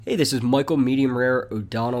Hey, this is Michael Medium Rare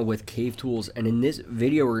O'Donnell with Cave Tools, and in this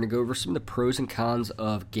video we're going to go over some of the pros and cons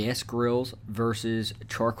of gas grills versus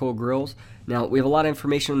charcoal grills. Now, we have a lot of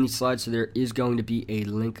information on these slides, so there is going to be a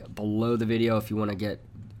link below the video if you want to get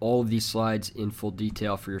all of these slides in full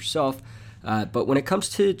detail for yourself. But when it comes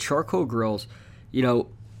to charcoal grills,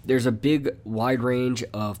 there's a big wide range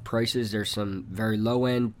of prices. There's some very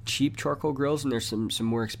low-end cheap charcoal grills, and there's some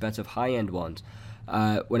more expensive high-end ones.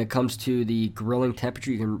 When it comes to the grilling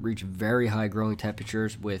temperature, you can reach very high grilling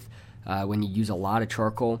temperatures with when you use a lot of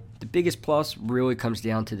charcoal. The biggest plus really comes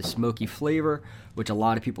down to the smoky flavor, which a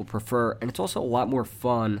lot of people prefer, and it's also a lot more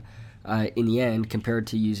fun in the end compared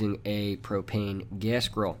to using a propane gas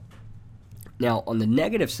grill. Now, on the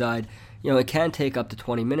negative side, it can take up to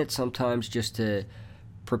 20 minutes sometimes just to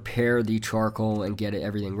prepare the charcoal and get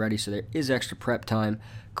everything ready, so there is extra prep time.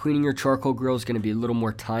 Cleaning your charcoal grill is going to be a little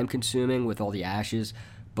more time consuming with all the ashes,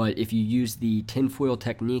 but if you use the tinfoil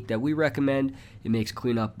technique that we recommend, it makes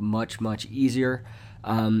cleanup much easier.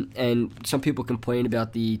 And some people complain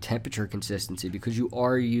about the temperature consistency because you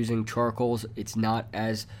are using charcoals. It's not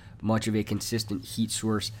as much of a consistent heat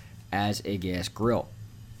source as a gas grill.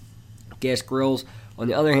 Gas grills, on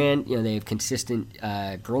the other hand, they have consistent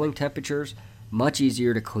grilling temperatures, much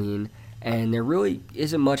easier to clean, and there really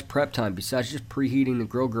isn't much prep time besides just preheating the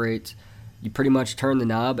grill grates. You pretty much turn the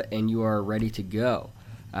knob and you are ready to go.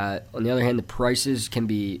 On the other hand, the prices can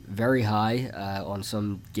be very high on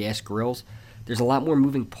some gas grills. There's a lot more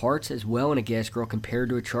moving parts as well in a gas grill compared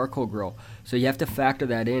to a charcoal grill, so you have to factor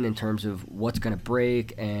that in terms of what's going to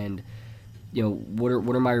break and what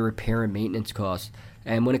are my repair and maintenance costs.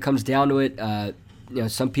 And when it comes down to it,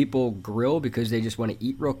 some people grill because they just want to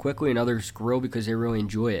eat real quickly, and others grill because they really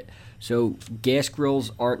enjoy it. So gas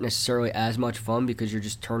grills aren't necessarily as much fun because you're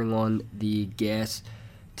just turning on the gas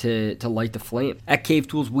to light the flame. At Cave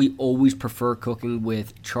Tools, we always prefer cooking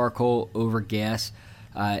with charcoal over gas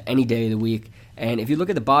any day of the week. And if you look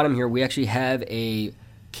at the bottom here, we actually have a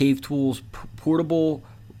Cave Tools portable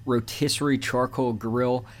rotisserie charcoal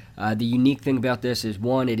grill. The unique thing about this is,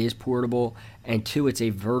 one, it is portable, and two, it's a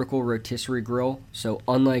vertical rotisserie grill. So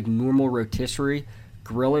unlike normal rotisserie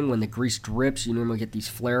grilling, when the grease drips, you normally get these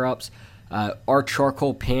flare-ups. Our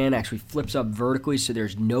charcoal pan actually flips up vertically, so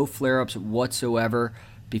there's no flare-ups whatsoever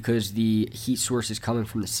because the heat source is coming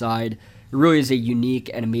from the side. It really is a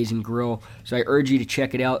unique and amazing grill, so I urge you to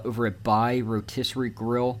check it out over at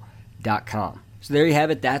buyrotisserieGrill.com. So there you have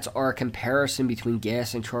it. That's our comparison between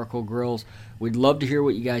gas and charcoal grills. We'd love to hear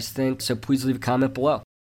what you guys think, so please leave a comment below.